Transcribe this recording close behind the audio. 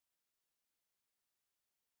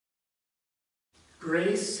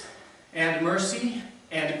Grace and mercy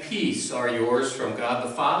and peace are yours from God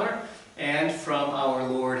the Father and from our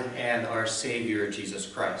Lord and our Savior, Jesus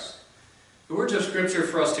Christ. The words of Scripture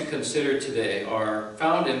for us to consider today are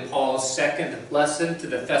found in Paul's second lesson to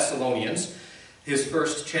the Thessalonians, his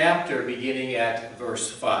first chapter beginning at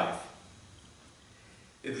verse 5.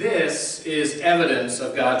 This is evidence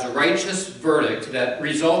of God's righteous verdict that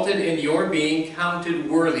resulted in your being counted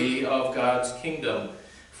worthy of God's kingdom,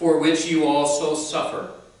 for which you also suffer.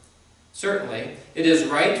 Certainly, it is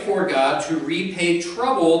right for God to repay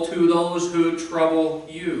trouble to those who trouble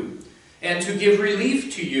you, and to give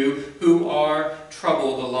relief to you who are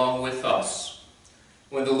troubled along with us.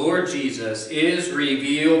 When the Lord Jesus is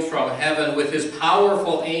revealed from heaven with his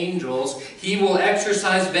powerful angels, he will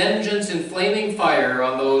exercise vengeance in flaming fire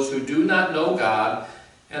on those who do not know God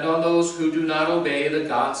and on those who do not obey the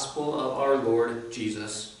gospel of our Lord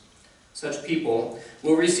Jesus. Such people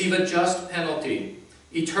will receive a just penalty,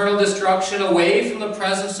 eternal destruction away from the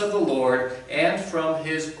presence of the Lord and from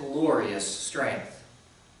his glorious strength.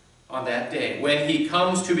 On that day, when he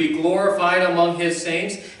comes to be glorified among his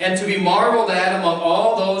saints and to be marveled at among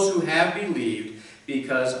all those who have believed,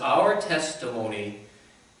 because our testimony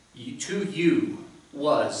to you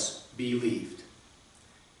was believed.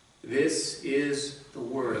 This is the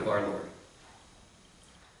word of our Lord.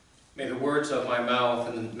 May the words of my mouth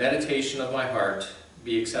and the meditation of my heart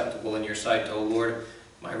be acceptable in your sight, O Lord,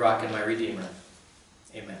 my rock and my redeemer.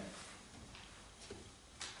 Amen.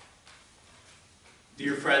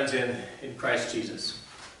 Dear friends in Christ Jesus,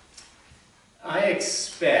 I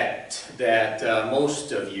expect that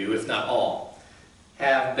most of you, if not all,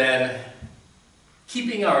 have been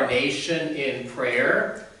keeping our nation in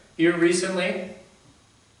prayer here recently.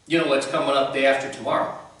 You know what's coming up day after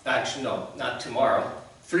tomorrow. Actually, no, not tomorrow.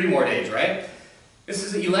 3 more days, right? This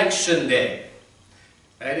is election day.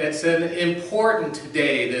 Right? It's an important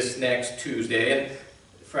day this next Tuesday. And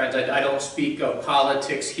friends, I don't speak of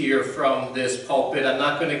politics here from this pulpit. I'm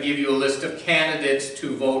not going to give you a list of candidates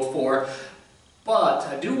to vote for. But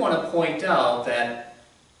I do want to point out that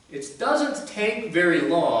it doesn't take very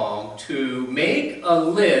long to make a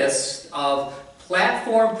list of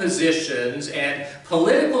platform positions and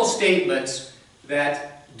political statements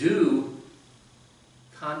that do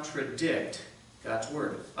contradict God's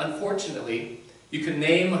Word. Unfortunately, you can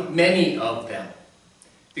name many of them.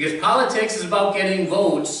 Because politics is about getting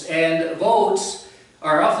votes, and votes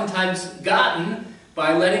are oftentimes gotten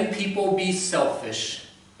by letting people be selfish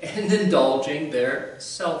and indulging their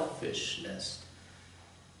selfishness.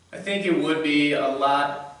 I think it would be a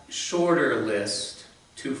lot shorter list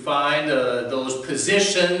to find those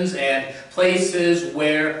positions and places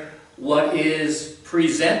where what is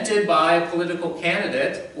presented by a political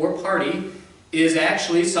candidate or party is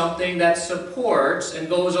actually something that supports and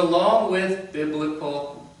goes along with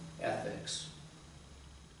biblical ethics.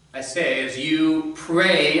 I say, as you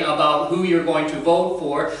pray about who you're going to vote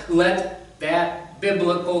for, let that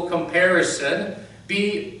biblical comparison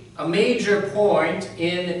be a major point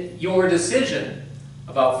in your decision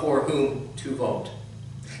about for whom to vote.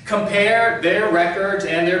 Compare their records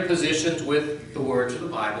and their positions with the words of the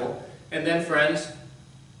Bible, and then, friends,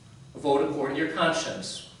 vote according to your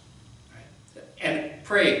conscience. And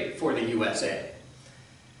pray for the USA.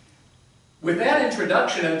 With that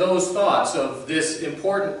introduction and those thoughts of this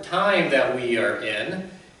important time that we are in,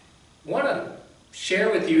 I want to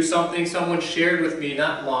share with you something someone shared with me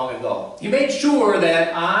not long ago. He made sure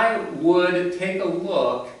that I would take a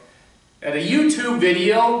look at a YouTube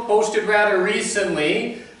video posted rather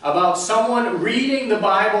recently about someone reading the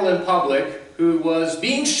Bible in public who was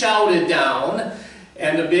being shouted down,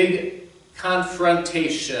 and a big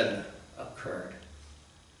confrontation occurred.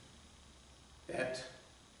 That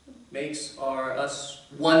makes us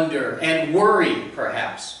wonder and worry,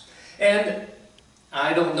 perhaps. And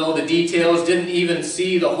I don't know the details, didn't even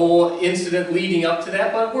see the whole incident leading up to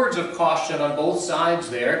that, but words of caution on both sides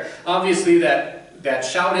there. Obviously, that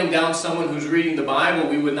shouting down someone who's reading the Bible,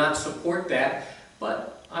 we would not support that.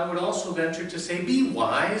 But I would also venture to say, be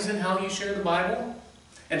wise in how you share the Bible.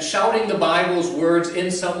 And shouting the Bible's words in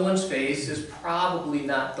someone's face is probably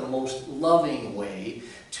not the most loving way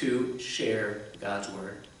to share God's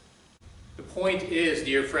Word. The point is,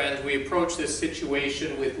 dear friends, we approach this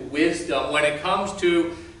situation with wisdom when it comes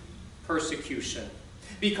to persecution.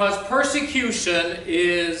 Because persecution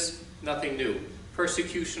is nothing new.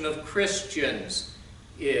 Persecution of Christians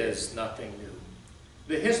is nothing new.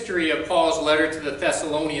 The history of Paul's letter to the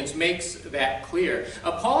Thessalonians makes that clear.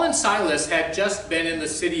 Paul and Silas had just been in the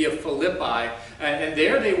city of Philippi, and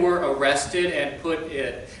there they were arrested and put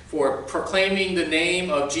in for proclaiming the name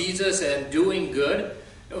of Jesus and doing good.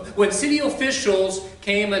 When city officials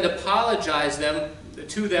came and apologized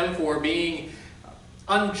to them for being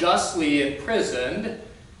unjustly imprisoned,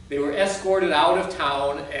 they were escorted out of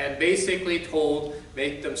town and basically told to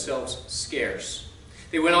make themselves scarce.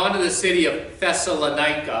 They went on to the city of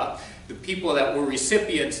Thessalonica, the people that were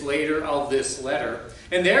recipients later of this letter.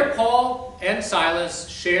 And there Paul and Silas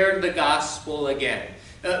shared the gospel again,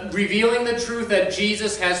 revealing the truth that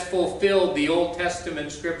Jesus has fulfilled the Old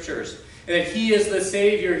Testament scriptures, and that he is the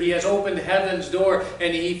Savior. He has opened heaven's door,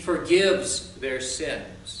 and he forgives their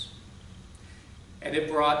sins. And it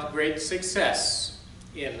brought great success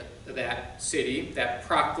in that city, that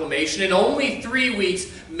proclamation. In only 3 weeks,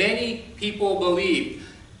 many people believed.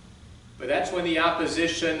 But that's when the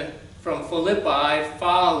opposition from Philippi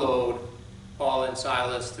followed Paul and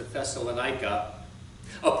Silas to Thessalonica.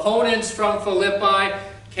 Opponents from Philippi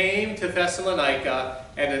came to Thessalonica,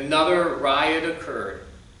 and another riot occurred.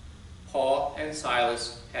 Paul and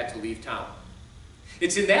Silas had to leave town.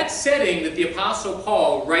 It's in that setting that the Apostle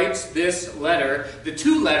Paul writes this letter, the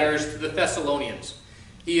 2 letters to the Thessalonians.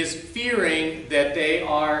 He is fearing that they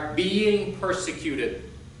are being persecuted.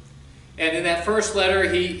 And in that first letter,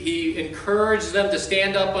 he encouraged them to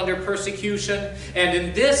stand up under persecution. And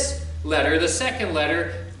in this letter, the second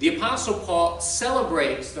letter, the Apostle Paul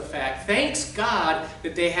celebrates the fact, thanks God,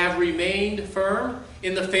 that they have remained firm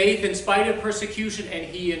in the faith in spite of persecution, and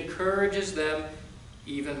he encourages them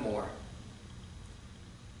even more.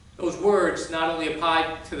 Those words not only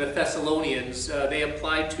apply to the Thessalonians, they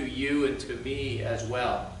apply to you and to me as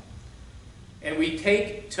well. And we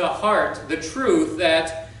take to heart the truth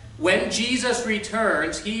that when Jesus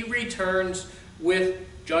returns, he returns with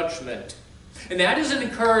judgment. And that is an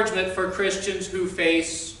encouragement for Christians who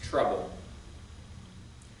face trouble.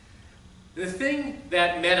 The thing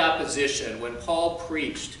that met opposition when Paul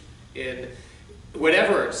preached in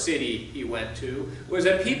whatever city he went to was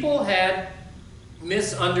that people had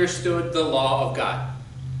misunderstood the law of God.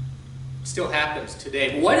 It still happens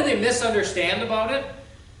today. But what did they misunderstand about it?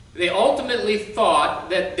 They ultimately thought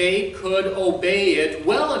that they could obey it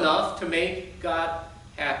well enough to make God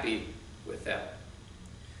happy with them.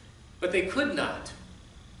 But they could not.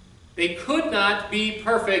 They could not be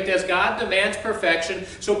perfect as God demands perfection.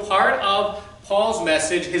 So part of Paul's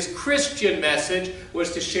message, his Christian message,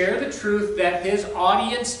 was to share the truth that his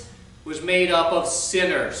audience was made up of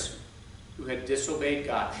sinners who had disobeyed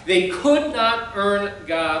God. They could not earn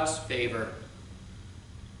God's favor.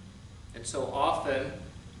 And so often,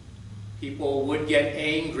 people would get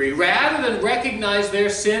angry. Rather than recognize their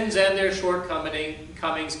sins and their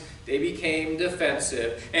shortcomings, they became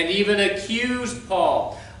defensive and even accused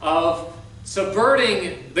Paul of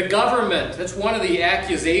subverting the government. That's one of the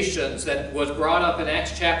accusations that was brought up in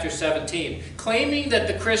Acts chapter 17, claiming that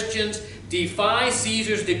the Christians defy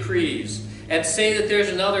Caesar's decrees and say that there's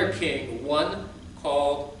another king, one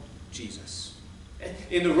called Jesus.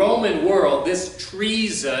 In the Roman world, this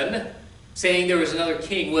treason, saying there was another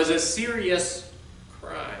king, was a serious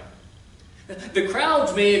crime. The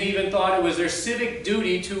crowds may have even thought it was their civic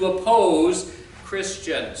duty to oppose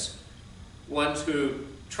Christians, ones who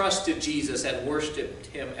trusted Jesus and worshipped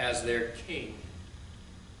him as their king.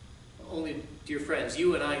 Only, dear friends,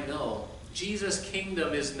 you and I know Jesus'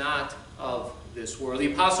 kingdom is not of this world.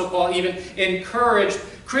 The Apostle Paul even encouraged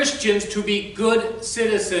Christians to be good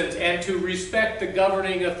citizens and to respect the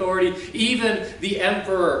governing authority, even the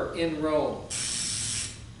emperor in Rome.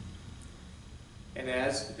 And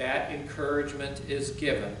as that encouragement is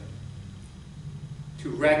given to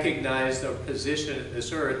recognize the position in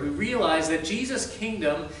this earth, we realize that Jesus'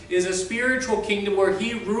 kingdom is a spiritual kingdom where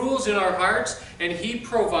he rules in our hearts and he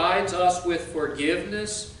provides us with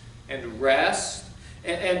forgiveness and rest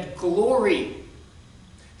and glory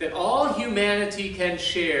that all humanity can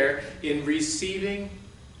share in receiving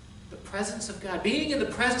the presence of God, being in the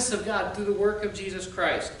presence of God through the work of Jesus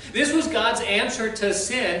Christ. This was God's answer to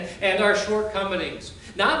sin and our shortcomings,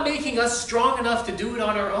 not making us strong enough to do it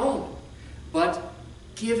on our own, but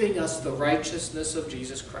giving us the righteousness of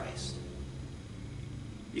Jesus Christ.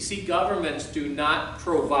 You see, governments do not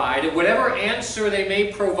provide, whatever answer they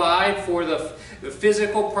may provide for the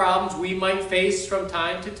physical problems we might face from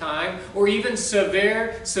time to time, or even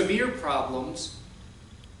severe problems,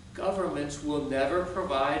 governments will never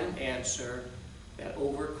provide an answer that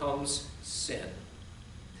overcomes sin.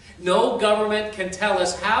 No government can tell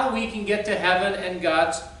us how we can get to heaven and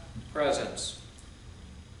God's presence,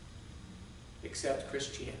 except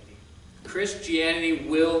Christianity. Christianity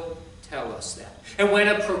will tell us that. And when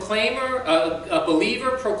a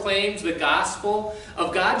believer proclaims the gospel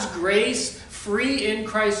of God's grace free in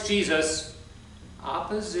Christ Jesus,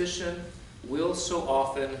 opposition will so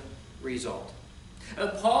often result.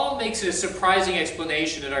 Paul makes a surprising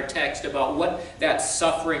explanation in our text about what that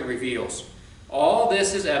suffering reveals. All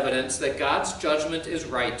this is evidence that God's judgment is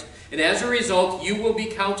right, and as a result, you will be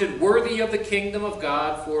counted worthy of the kingdom of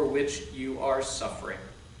God for which you are suffering.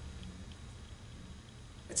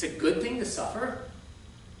 It's a good thing to suffer?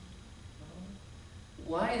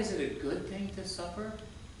 Why is it a good thing to suffer?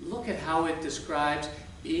 Look at how it describes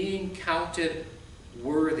being counted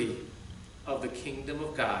worthy of the kingdom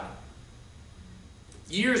of God.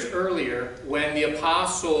 Years earlier, when the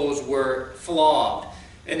apostles were flogged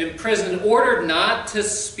and imprisoned, ordered not to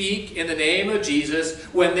speak in the name of Jesus,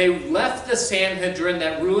 when they left the Sanhedrin,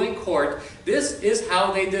 that ruling court, this is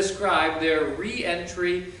how they described their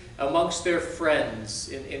re-entry amongst their friends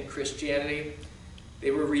in Christianity.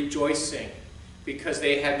 They were rejoicing because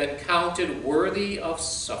they had been counted worthy of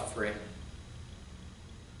suffering.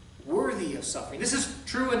 Worthy of suffering. This is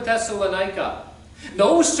true in Thessalonica.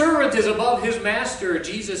 No servant is above his master.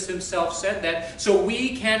 Jesus himself said that. So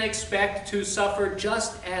we can expect to suffer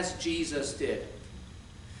just as Jesus did.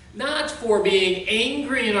 Not for being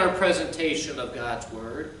angry in our presentation of God's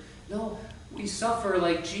word. No, we suffer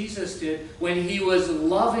like Jesus did when he was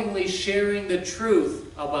lovingly sharing the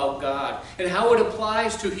truth about God and how it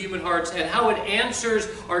applies to human hearts and how it answers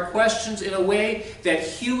our questions in a way that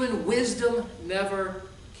human wisdom never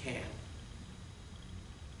can.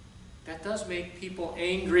 That does make people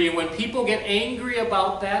angry, and when people get angry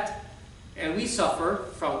about that, and we suffer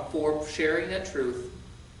for sharing that truth,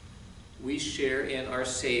 we share in our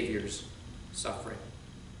Savior's suffering.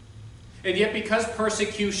 And yet, because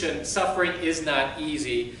persecution, suffering is not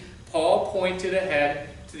easy, Paul pointed ahead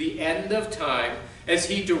to the end of time as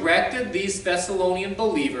he directed these Thessalonian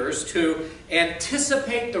believers to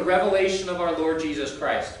anticipate the revelation of our Lord Jesus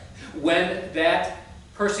Christ when that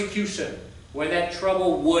persecution, when that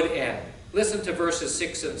trouble would end. Listen to verses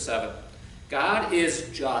 6 and 7. God is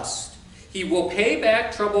just. He will pay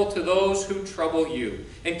back trouble to those who trouble you,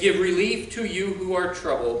 and give relief to you who are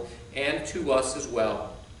troubled, and to us as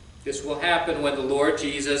well. This will happen when the Lord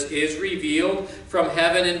Jesus is revealed from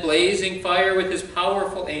heaven in blazing fire with his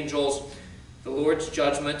powerful angels. The Lord's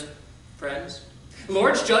judgment, friends. The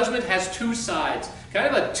Lord's judgment has two sides, kind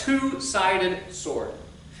of a two-sided sword.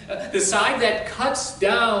 The side that cuts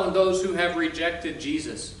down those who have rejected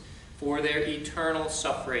Jesus for their eternal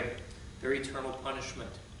suffering, their eternal punishment.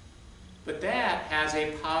 But that has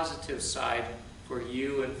a positive side for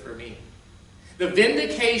you and for me. The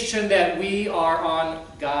vindication that we are on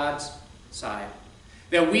God's side,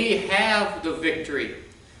 that we have the victory,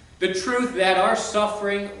 the truth that our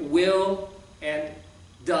suffering will and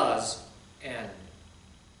does end.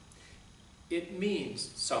 It means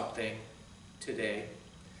something today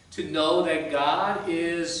to know that God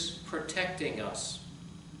is protecting us.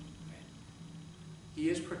 He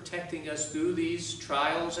is protecting us through these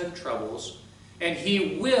trials and troubles, and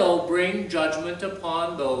he will bring judgment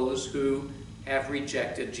upon those who have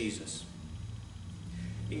rejected Jesus.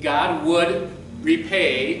 God would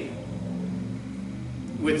repay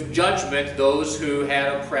with judgment those who had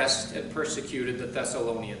oppressed and persecuted the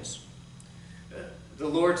Thessalonians. The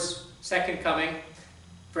Lord's second coming,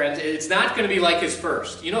 friends, it's not going to be like his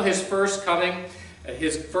first. You know his first coming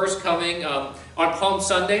on Palm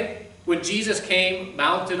Sunday, when Jesus came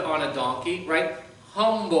mounted on a donkey, right?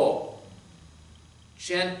 Humble,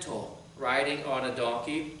 gentle, riding on a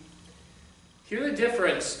donkey. Hear the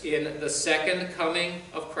difference in the second coming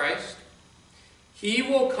of Christ. He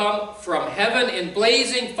will come from heaven in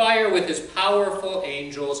blazing fire with his powerful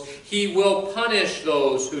angels. He will punish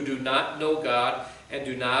those who do not know God and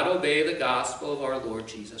do not obey the gospel of our Lord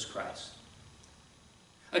Jesus Christ.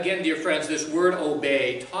 Again, dear friends, this word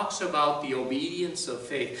obey talks about the obedience of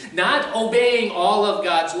faith. Not obeying all of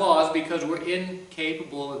God's laws because we're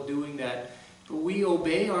incapable of doing that. But we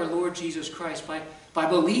obey our Lord Jesus Christ by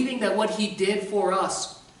believing that what he did for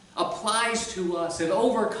us applies to us and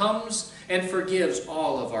overcomes and forgives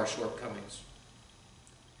all of our shortcomings.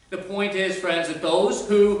 The point is, friends, that those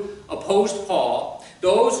who opposed Paul,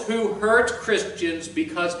 those who hurt Christians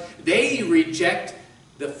because they reject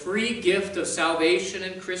the free gift of salvation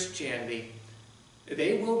in Christianity,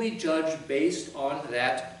 they will be judged based on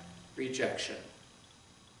that rejection.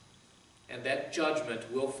 And that judgment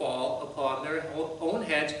will fall upon their own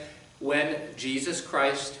heads when Jesus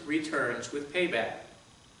Christ returns with payback.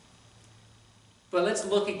 But let's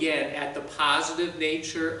look again at the positive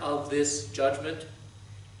nature of this judgment,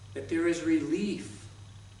 that there is relief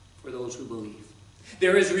for those who believe.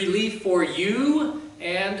 There is relief for you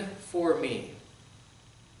and for me.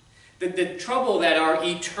 The trouble that our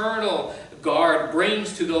eternal guard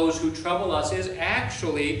brings to those who trouble us is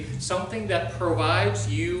actually something that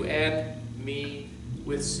provides you and me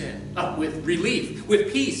with sin, with relief,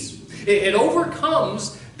 with peace. It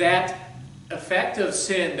overcomes that effect of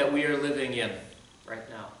sin that we are living in right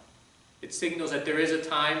now. It signals that there is a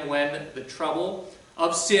time when the trouble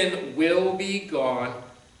of sin will be gone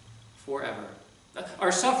forever.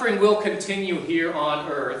 Our suffering will continue here on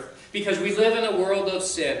earth because we live in a world of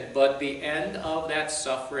sin, but the end of that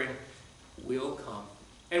suffering will come.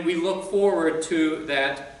 And we look forward to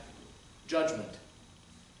that judgment.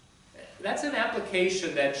 That's an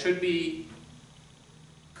application that should be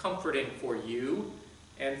comforting for you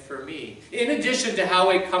and for me, in addition to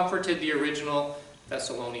how it comforted the original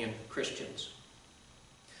Thessalonian Christians.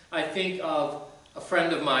 I think of a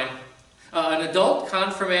friend of mine, an adult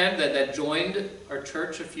confirmand that joined our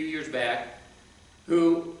church a few years back,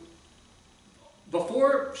 who,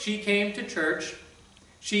 before she came to church,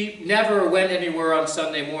 she never went anywhere on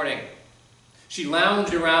Sunday morning. She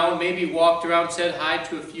lounged around, maybe walked around, said hi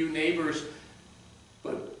to a few neighbors.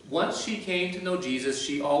 But once she came to know Jesus,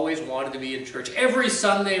 she always wanted to be in church every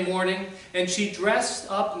Sunday morning. And she dressed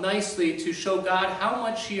up nicely to show God how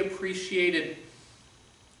much she appreciated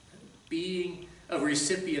being a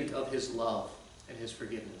recipient of His love and His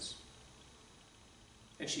forgiveness.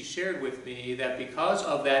 And she shared with me that because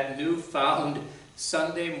of that newfound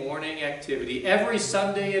Sunday morning activity, every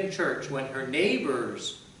Sunday in church, when her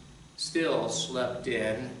neighbors still slept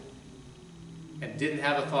in and didn't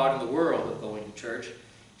have a thought in the world of going to church,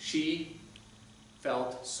 she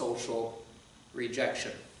felt social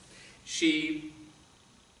rejection. She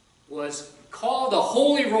was called a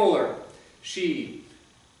holy roller. She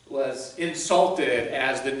was insulted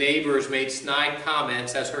as the neighbors made snide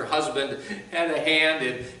comments as her husband had a hand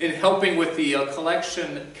in helping with the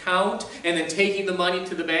collection count and then taking the money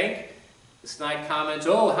to the bank. The snide comments,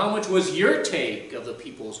 "Oh, how much was your take of the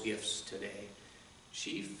people's gifts today?"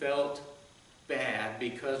 She felt bad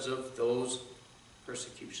because of those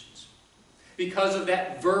persecutions. Because of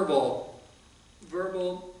that verbal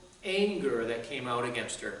anger that came out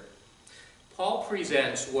against her. Paul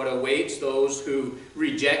presents what awaits those who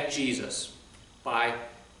reject Jesus by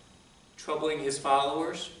troubling his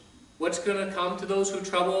followers. What's going to come to those who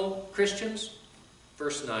trouble Christians?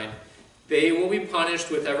 Verse 9. They will be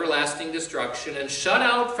punished with everlasting destruction and shut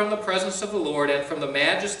out from the presence of the Lord and from the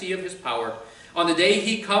majesty of His power on the day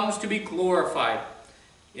He comes to be glorified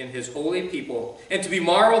in His holy people and to be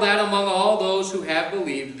marveled at among all those who have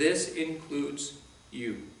believed. This includes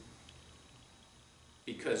you,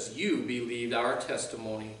 because you believed our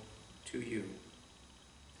testimony to you.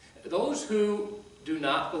 Those who do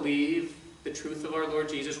not believe the truth of our Lord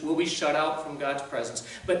Jesus will be shut out from God's presence,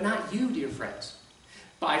 but not you, dear friends.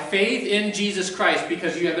 By faith in Jesus Christ,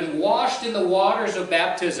 because you have been washed in the waters of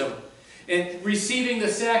baptism and receiving the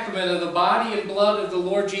sacrament of the body and blood of the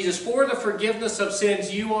Lord Jesus for the forgiveness of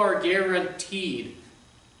sins, you are guaranteed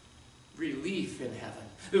relief in heaven,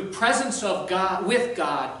 the presence of God with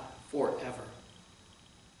God forever.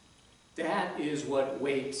 That is what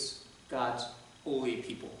waits God's holy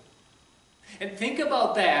people. And think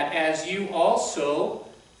about that as you also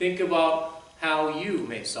think about how you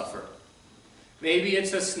may suffer. Maybe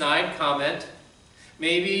it's a snide comment.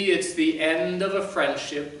 Maybe it's the end of a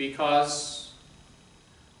friendship because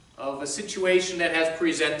of a situation that has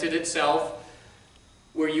presented itself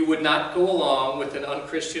where you would not go along with an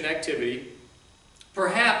unchristian activity.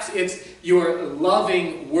 Perhaps it's your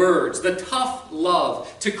loving words, the tough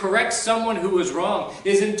love to correct someone who is wrong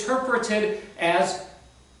is interpreted as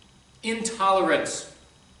intolerance,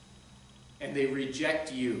 and they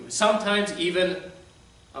reject you. Sometimes even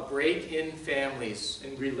a break in families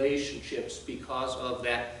and relationships because of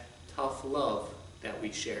that tough love that we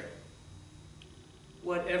share.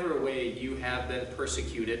 Whatever way you have been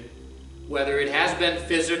persecuted, whether it has been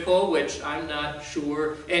physical, which I'm not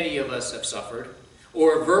sure any of us have suffered,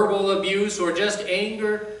 or verbal abuse, or just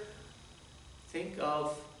anger, think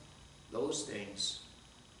of those things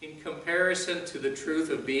in comparison to the truth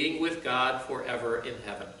of being with God forever in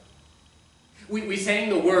heaven. We sang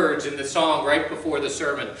the words in the song right before the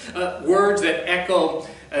sermon, words that echo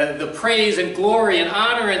the praise and glory and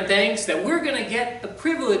honor and thanks that we're going to get the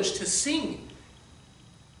privilege to sing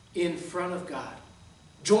in front of God,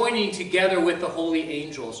 joining together with the holy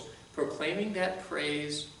angels, proclaiming that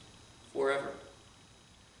praise forever.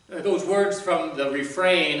 Those words from the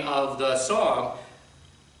refrain of the song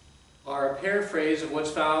are a paraphrase of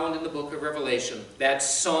what's found in the book of Revelation. That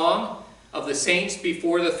song of the saints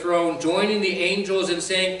before the throne, joining the angels in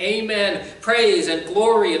saying, "Amen, praise and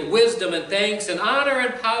glory and wisdom and thanks and honor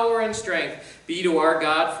and power and strength be to our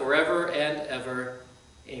God forever and ever.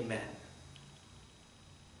 Amen."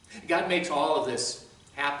 God makes all of this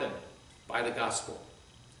happen by the gospel.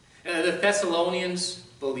 The Thessalonians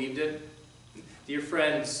believed it. Dear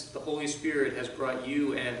friends, the Holy Spirit has brought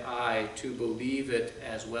you and I to believe it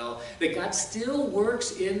as well. That God still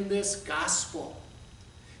works in this gospel.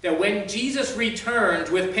 That when Jesus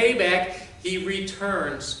returns with payback, he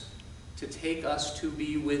returns to take us to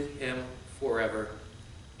be with him forever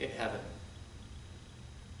in heaven.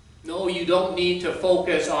 No, you don't need to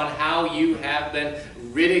focus on how you have been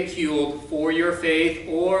ridiculed for your faith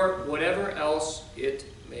or whatever else it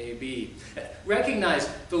may be. Recognize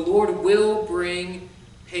the Lord will bring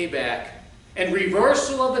payback and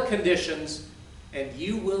reversal of the conditions, and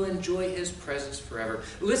you will enjoy his presence forever.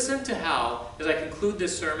 Listen to how, as I conclude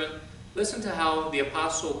this sermon, listen to how the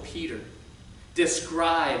Apostle Peter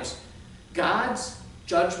describes God's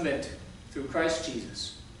judgment through Christ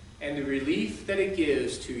Jesus and the relief that it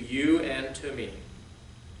gives to you and to me.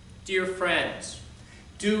 Dear friends,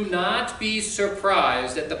 do not be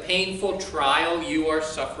surprised at the painful trial you are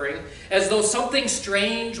suffering, as though something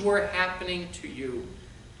strange were happening to you.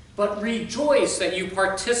 But rejoice that you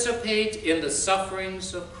participate in the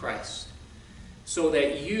sufferings of Christ, so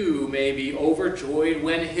that you may be overjoyed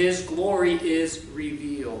when his glory is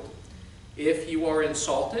revealed. If you are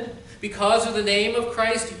insulted because of the name of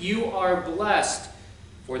Christ, you are blessed,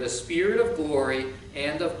 for the Spirit of glory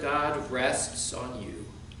and of God rests on you.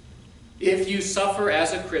 If you suffer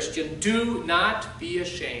as a Christian, do not be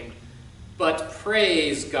ashamed, but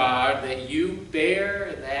praise God that you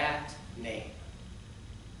bear that name.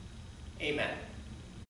 Amen.